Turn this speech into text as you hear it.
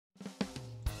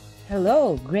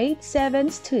Hello, grade 7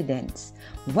 students.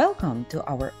 Welcome to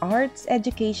our arts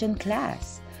education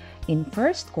class. In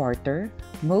first quarter,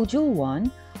 module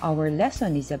 1, our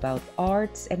lesson is about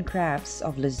arts and crafts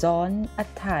of Luzon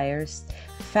attires,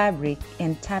 fabric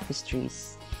and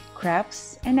tapestries,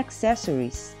 crafts and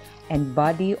accessories, and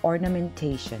body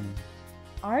ornamentation.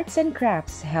 Arts and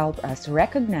crafts help us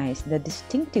recognize the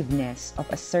distinctiveness of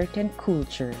a certain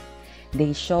culture.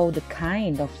 They show the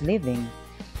kind of living,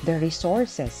 the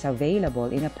resources available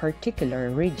in a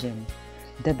particular region,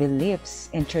 the beliefs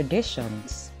and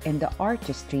traditions, and the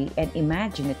artistry and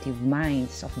imaginative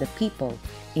minds of the people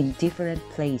in different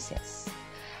places.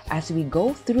 As we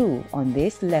go through on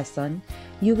this lesson,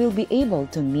 you will be able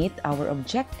to meet our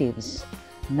objectives.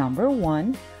 Number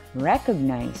 1,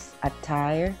 recognize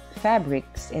attire,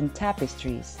 fabrics, and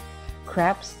tapestries,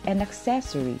 crafts and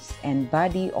accessories, and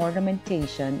body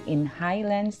ornamentation in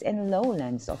highlands and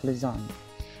lowlands of Luzon.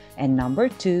 And number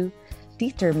 2,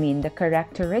 determine the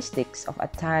characteristics of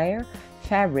attire,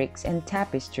 fabrics, and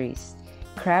tapestries,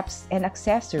 crafts and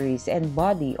accessories, and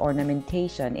body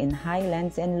ornamentation in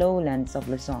highlands and lowlands of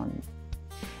Luzon.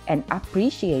 And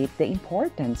appreciate the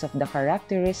importance of the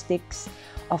characteristics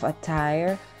of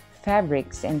attire,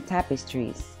 fabrics, and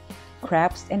tapestries,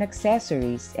 crafts and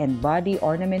accessories, and body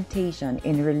ornamentation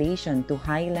in relation to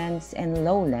highlands and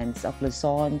lowlands of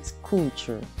Luzon's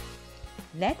culture.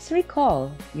 Let's recall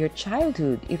your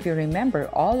childhood if you remember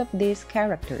all of these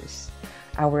characters.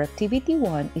 Our activity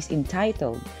 1 is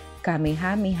entitled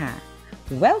Kamehameha.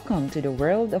 Welcome to the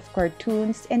world of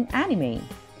cartoons and anime.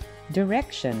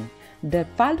 Direction: the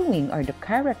following are the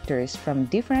characters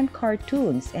from different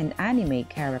cartoons and anime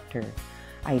character.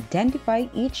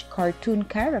 Identify each cartoon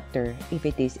character if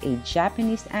it is a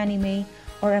Japanese anime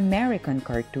or American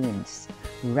cartoons.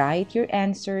 Write your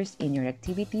answers in your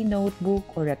activity notebook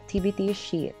or activity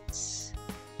sheets.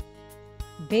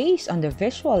 Based on the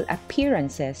visual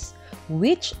appearances,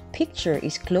 which picture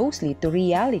is closely to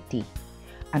reality?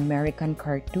 American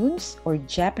cartoons or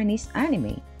Japanese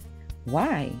anime?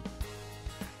 Why?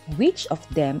 Which of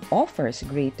them offers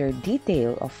greater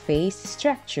detail of face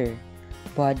structure,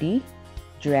 body,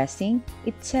 dressing,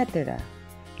 etc.?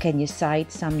 Can you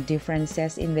cite some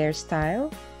differences in their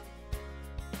style?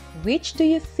 Which do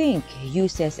you think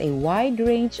uses a wide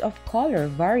range of color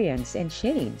variants and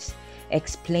shades?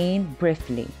 Explain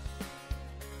briefly.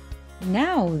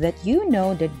 Now that you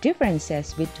know the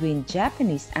differences between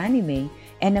Japanese anime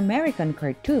and American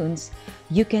cartoons,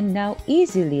 you can now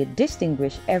easily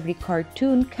distinguish every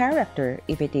cartoon character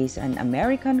if it is an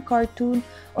American cartoon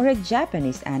or a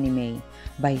Japanese anime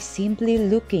by simply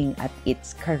looking at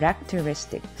its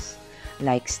characteristics,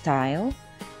 like style,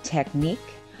 technique,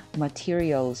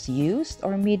 materials used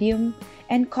or medium,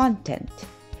 and content.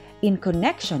 In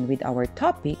connection with our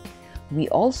topic, we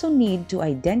also need to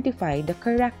identify the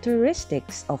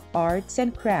characteristics of arts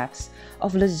and crafts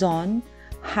of Luzon,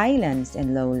 highlands,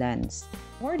 and lowlands,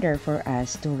 in order for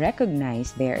us to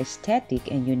recognize their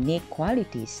aesthetic and unique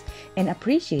qualities and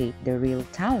appreciate the real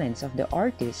talents of the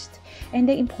artist and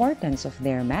the importance of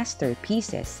their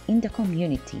masterpieces in the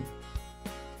community.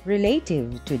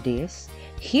 Relative to this,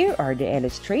 here are the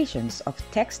illustrations of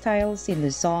textiles in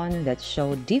Luzon that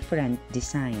show different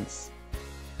designs.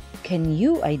 Can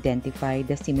you identify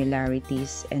the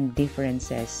similarities and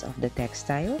differences of the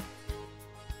textile?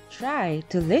 Try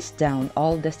to list down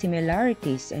all the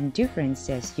similarities and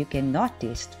differences you can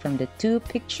notice from the two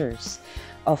pictures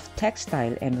of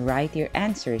textile and write your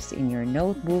answers in your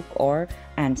notebook or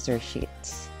answer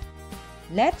sheets.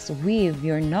 Let's weave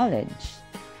your knowledge.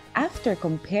 After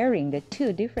comparing the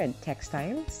two different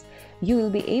textiles, you will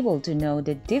be able to know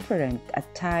the different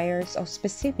attires of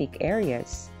specific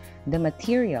areas, the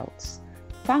materials,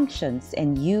 functions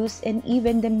and use, and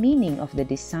even the meaning of the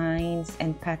designs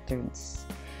and patterns.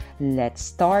 Let's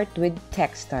start with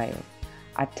textile,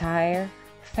 attire,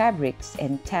 fabrics,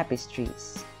 and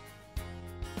tapestries.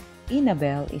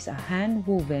 Inabel is a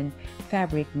hand-woven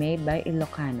fabric made by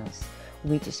Ilocanos,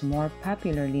 which is more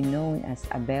popularly known as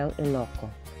Abel Iloco.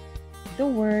 The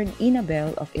word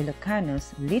Inabel of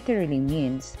Ilocanos literally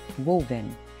means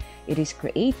woven. It is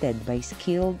created by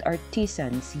skilled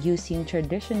artisans using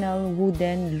traditional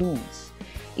wooden looms.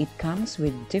 It comes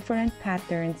with different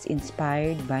patterns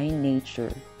inspired by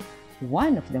nature.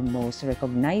 One of the most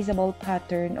recognizable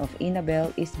pattern of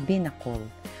Inabel is binakol,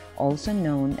 also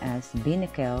known as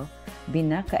binakel,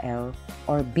 binakael,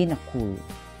 or binakul.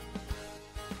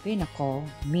 Binakol,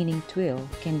 meaning twill,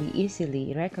 can be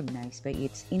easily recognized by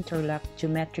its interlocked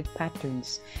geometric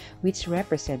patterns, which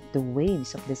represent the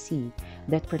waves of the sea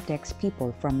that protects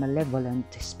people from malevolent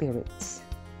spirits.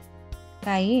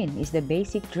 Kain is the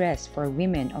basic dress for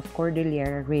women of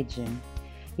Cordillera region.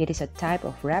 It is a type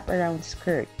of wraparound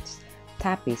skirts,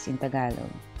 tapis in Tagalog,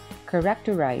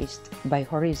 characterized by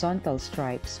horizontal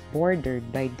stripes bordered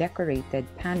by decorated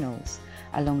panels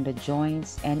along the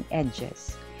joints and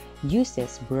edges.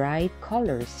 Uses bright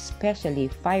colors, especially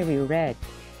fiery red,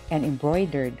 and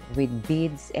embroidered with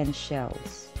beads and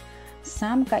shells.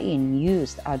 Some kain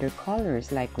used other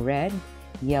colors like red,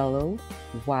 yellow,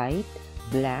 white,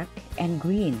 black, and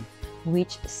green,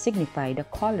 which signify the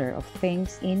color of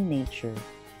things in nature.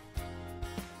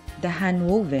 The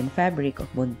hand-woven fabric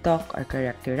of buntok are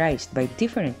characterized by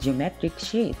different geometric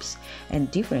shapes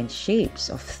and different shapes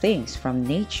of things from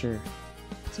nature.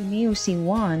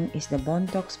 Siniusiwan is the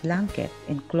buntok's blanket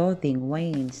and clothing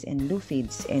wains and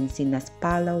lufids and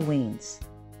sinaspala wains.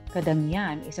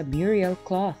 Kadangyan is a burial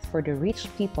cloth for the rich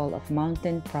people of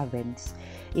Mountain Province.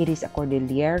 It is a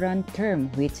Cordilleran term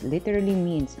which literally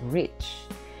means rich.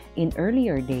 In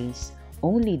earlier days,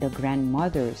 only the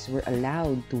grandmothers were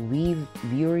allowed to weave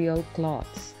burial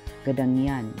cloths,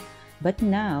 gadangyan. But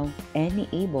now,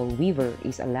 any able weaver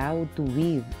is allowed to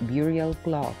weave burial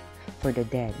cloth for the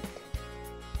dead.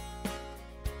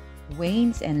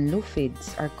 Wains and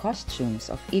lufids are costumes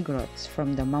of igrots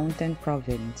from the Mountain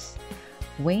Province.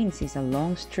 Wains is a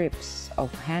long strips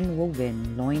of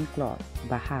hand-woven loincloth,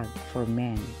 bahag, for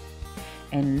men.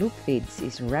 And lufids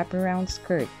is wraparound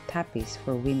skirt, tapis,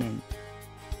 for women.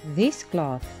 This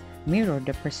cloth mirror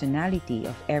the personality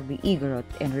of every igrot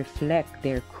and reflect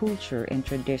their culture and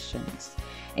traditions.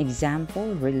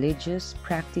 Example, religious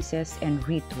practices and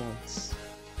rituals.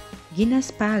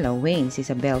 Ginaspala wains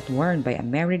is a belt worn by a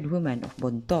married woman of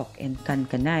buntok and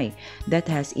kankanay that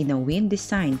has in a wind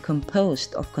design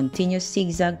composed of continuous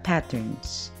zigzag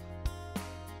patterns.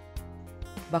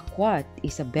 Bakwat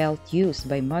is a belt used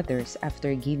by mothers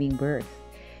after giving birth.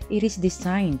 It is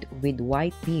designed with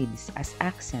white beads as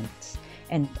accents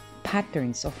and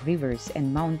patterns of rivers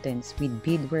and mountains with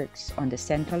beadworks on the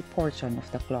central portion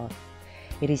of the cloth.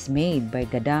 It is made by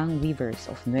gadang weavers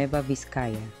of Nueva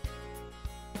Vizcaya.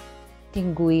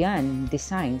 Tinguyan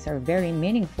designs are very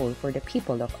meaningful for the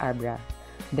people of Abra.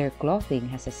 Their clothing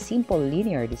has a simple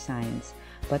linear designs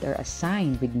but are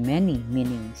assigned with many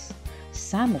meanings.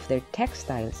 Some of their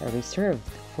textiles are reserved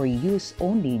for use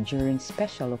only during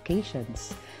special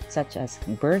occasions such as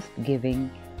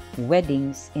birth-giving,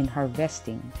 weddings, and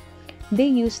harvesting. They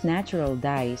use natural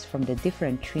dyes from the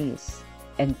different trees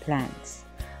and plants.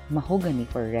 Mahogany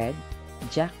for red,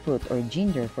 jackfruit or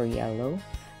ginger for yellow,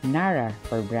 nara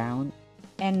for brown,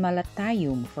 and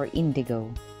malatayum for indigo.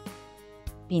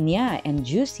 Pinya and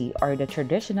juicy are the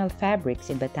traditional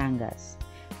fabrics in Batangas.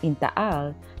 In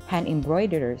Taal, hand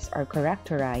embroiderers are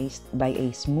characterized by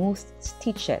a smooth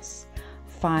stitches,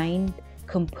 fine,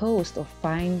 composed of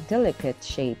fine, delicate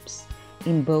shapes,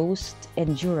 embossed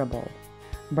and durable.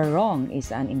 Barong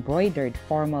is an embroidered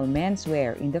formal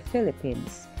menswear in the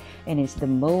Philippines and is the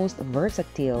most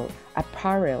versatile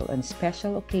apparel on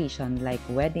special occasions like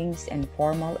weddings and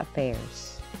formal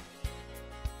affairs.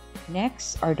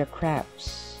 Next are the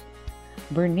crafts.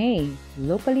 Burnay,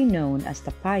 locally known as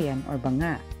tapayan or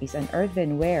banga, is an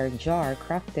earthenware jar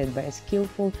crafted by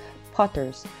skillful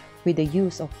potters with the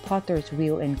use of potter's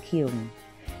wheel and kiln.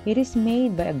 It is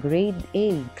made by a grade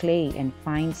A clay and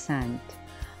fine sand.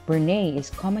 Burnay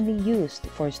is commonly used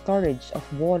for storage of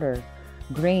water,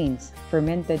 grains,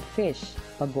 fermented fish,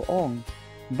 bagoong,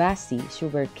 basi,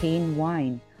 sugarcane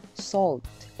wine, salt,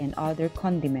 and other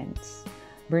condiments.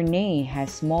 Burnay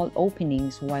has small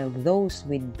openings while those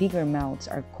with bigger mouths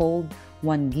are called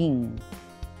wanging.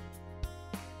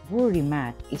 Buri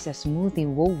mat is a smoothly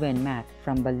woven mat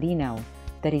from Balinaw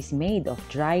that is made of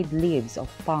dried leaves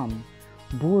of palm,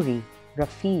 buri,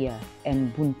 raffia,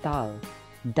 and buntal,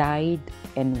 dyed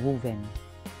and woven.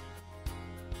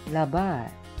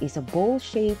 Laba is a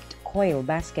bowl-shaped coil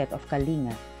basket of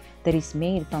kalinga that is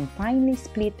made from finely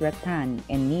split rattan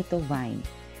and nito vine.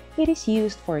 It is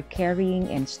used for carrying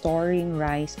and storing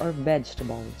rice or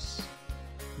vegetables.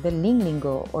 The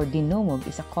linglingo or dinumog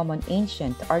is a common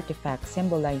ancient artifact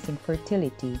symbolizing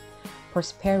fertility,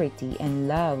 prosperity, and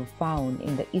love found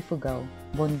in the Ifugao,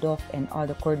 Bundok, and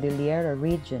other Cordillera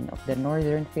region of the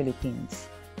northern Philippines.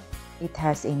 It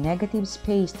has a negative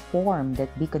spaced form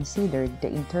that be considered the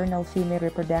internal female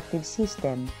reproductive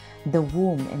system, the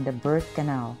womb, and the birth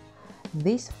canal.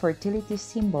 This fertility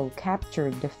symbol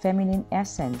captured the feminine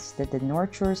essence that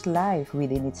nurtures life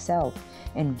within itself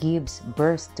and gives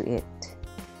birth to it.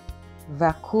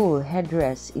 Vakul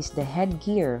headdress is the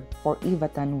headgear for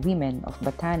Ivatan women of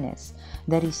Batanes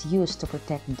that is used to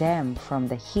protect them from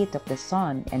the heat of the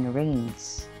sun and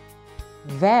rains.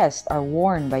 Vests are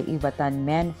worn by Ivatan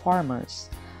men farmers.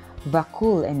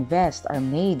 Bakul and vest are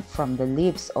made from the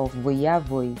leaves of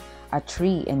Boyavoy, a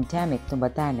tree endemic to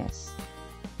Batanes.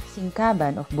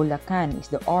 Singkaban of Bulacan is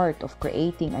the art of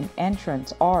creating an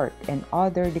entrance arc and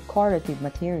other decorative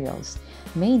materials,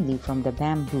 mainly from the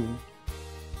bamboo.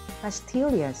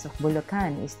 Pastillas of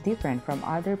Bulacan is different from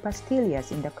other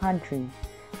pastillas in the country.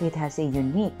 It has a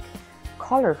unique,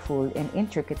 colorful, and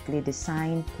intricately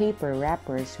designed paper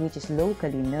wrappers which is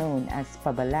locally known as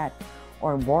pabalat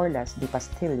or borlas de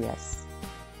pastillas.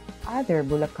 Other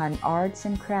Bulacan arts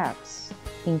and crafts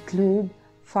include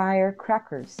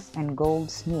firecrackers and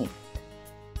goldsmith.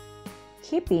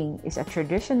 Kiping is a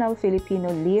traditional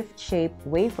Filipino leaf-shaped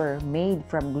wafer made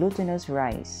from glutinous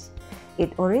rice.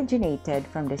 It originated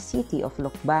from the city of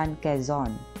Laban,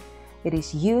 Quezon. It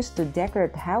is used to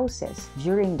decorate houses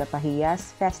during the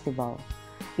Pahiyas festival.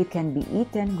 It can be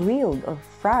eaten grilled or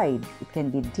fried. It can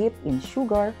be dipped in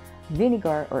sugar,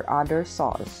 vinegar, or other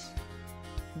sauce.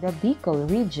 The Bicol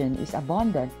region is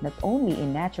abundant not only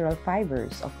in natural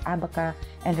fibers of abaca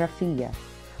and raffia,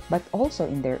 but also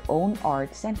in their own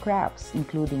arts and crafts,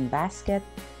 including basket,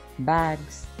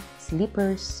 bags,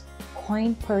 slippers,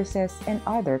 coin purses, and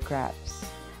other crafts.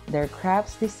 Their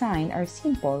crafts design are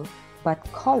simple but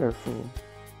colorful.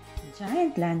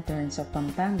 Giant lanterns of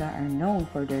Pampanga are known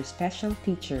for their special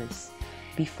features.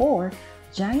 Before,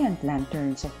 giant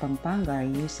lanterns of Pampanga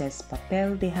uses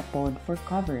papel de hapon for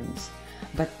coverings,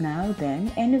 but now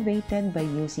then innovated by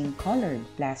using colored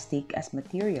plastic as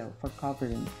material for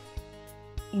covering.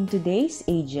 In today's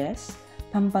ages,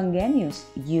 Pampangueños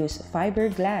use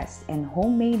fiberglass and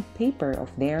homemade paper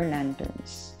of their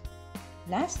lanterns.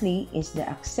 Lastly is the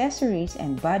accessories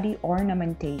and body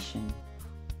ornamentation.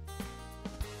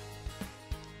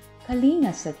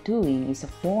 Kalinga tattooing is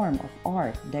a form of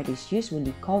art that is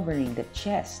usually covering the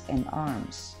chest and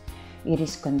arms. It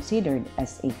is considered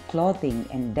as a clothing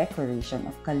and decoration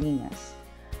of Kalingas.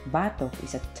 Batok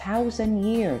is a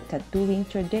 1,000-year tattooing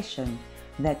tradition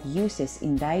that uses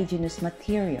indigenous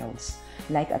materials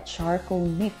like a charcoal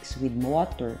mix with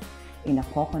water in a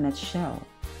coconut shell,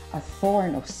 a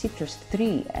thorn of citrus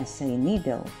tree as a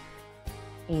needle,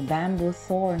 a bamboo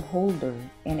thorn holder,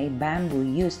 and a bamboo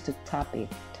used to top it.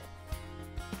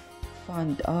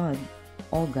 Fond-Od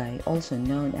Ogay, also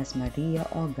known as Maria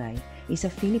Ogay, is a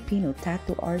Filipino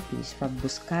tattoo artist from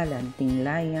Buscalan,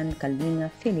 Tinglayan, Kalinga,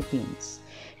 Philippines.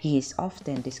 He is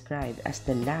often described as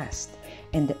the last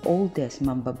and the oldest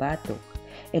Mambabatok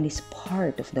and is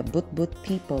part of the Butbut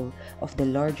people of the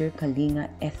larger Kalinga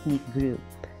ethnic group.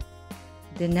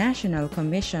 The National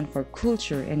Commission for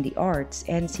Culture and the Arts,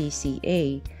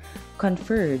 NCCA,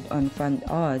 conferred on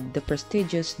Fond-Od the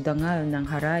prestigious Dangal ng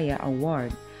Haraya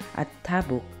Award at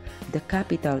Tabuk, the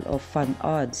capital of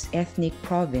Fond-Od's ethnic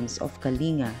province of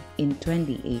Kalinga, in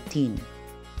 2018.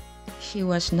 She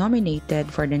was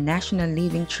nominated for the National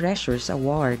Living Treasures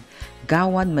Award,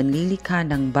 Gawad Manlilika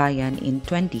ng Bayan, in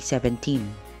 2017.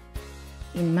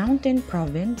 In Mountain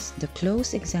Province, the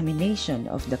close examination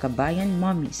of the Kabayan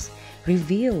mummies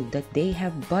revealed that they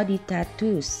have body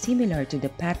tattoos similar to the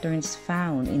patterns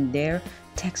found in their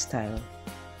textile.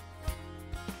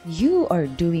 You are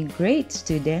doing great,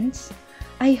 students!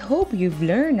 I hope you've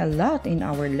learned a lot in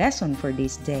our lesson for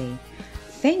this day.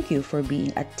 Thank you for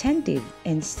being attentive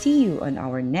and see you on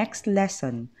our next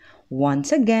lesson.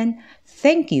 Once again,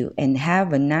 thank you and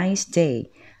have a nice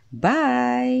day.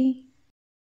 Bye!